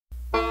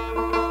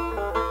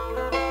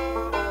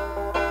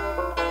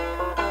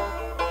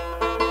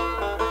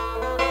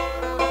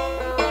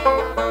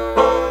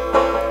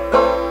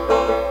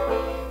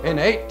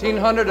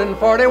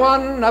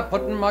1841, I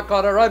putting my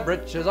corduroy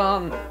breeches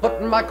on,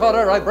 putting my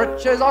corduroy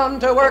breeches on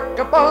to work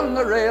upon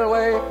the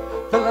railway.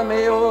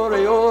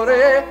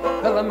 Fill-a-me-ori-ori,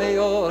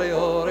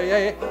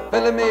 fill-a-me-ori-ori,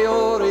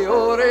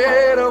 fill-a-me-ori-ori,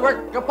 to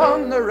work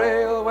upon the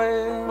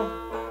railway.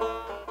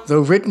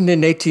 Though written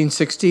in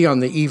 1860 on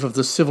the eve of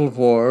the Civil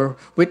War,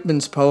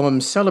 Whitman's poem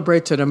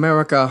celebrates an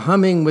America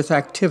humming with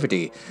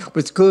activity,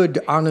 with good,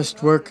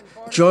 honest work,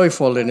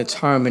 joyful in its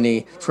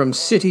harmony, from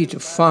city to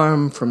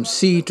farm, from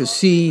sea to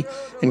sea,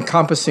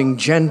 encompassing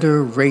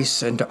gender,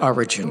 race, and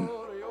origin.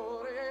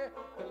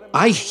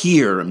 I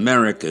hear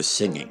America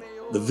singing,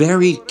 the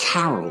very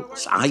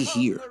carols I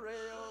hear.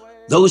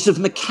 Those of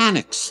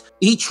mechanics,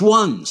 each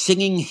one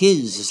singing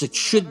his as it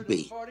should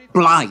be,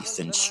 blithe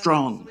and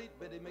strong.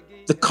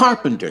 The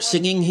carpenter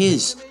singing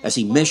his as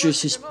he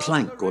measures his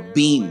plank or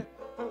beam.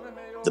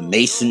 The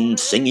mason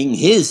singing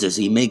his as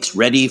he makes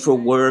ready for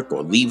work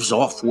or leaves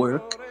off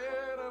work.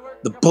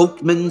 The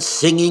boatman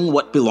singing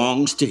what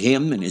belongs to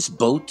him in his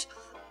boat.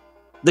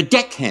 The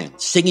deckhand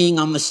singing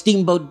on the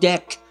steamboat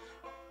deck.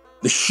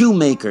 The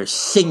shoemaker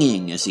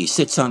singing as he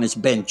sits on his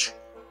bench.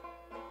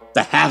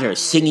 The hatter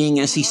singing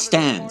as he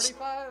stands.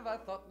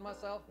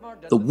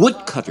 The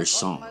woodcutter's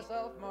song.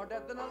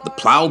 The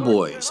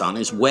plowboy's on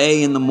his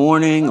way in the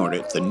morning or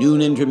at the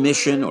noon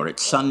intermission or at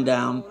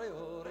sundown.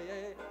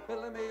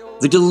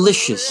 The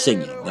delicious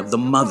singing of the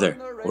mother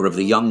or of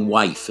the young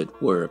wife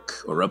at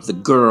work or of the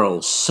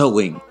girl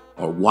sewing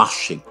or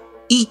washing,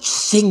 each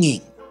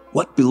singing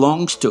what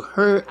belongs to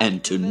her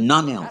and to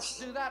none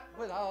else.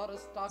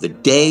 The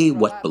day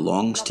what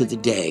belongs to the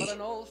day.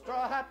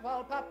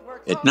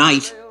 At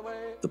night,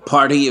 the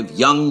party of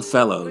young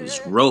fellows,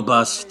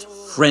 robust,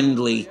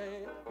 friendly,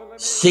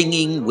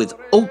 singing with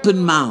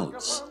open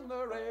mouths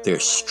their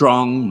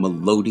strong,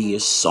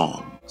 melodious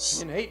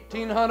songs. In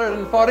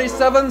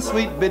 1847,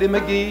 sweet Biddy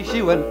McGee,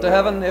 she went to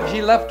heaven. If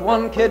she left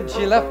one kid,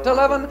 she left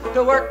 11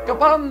 to work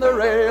upon the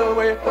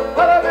railway.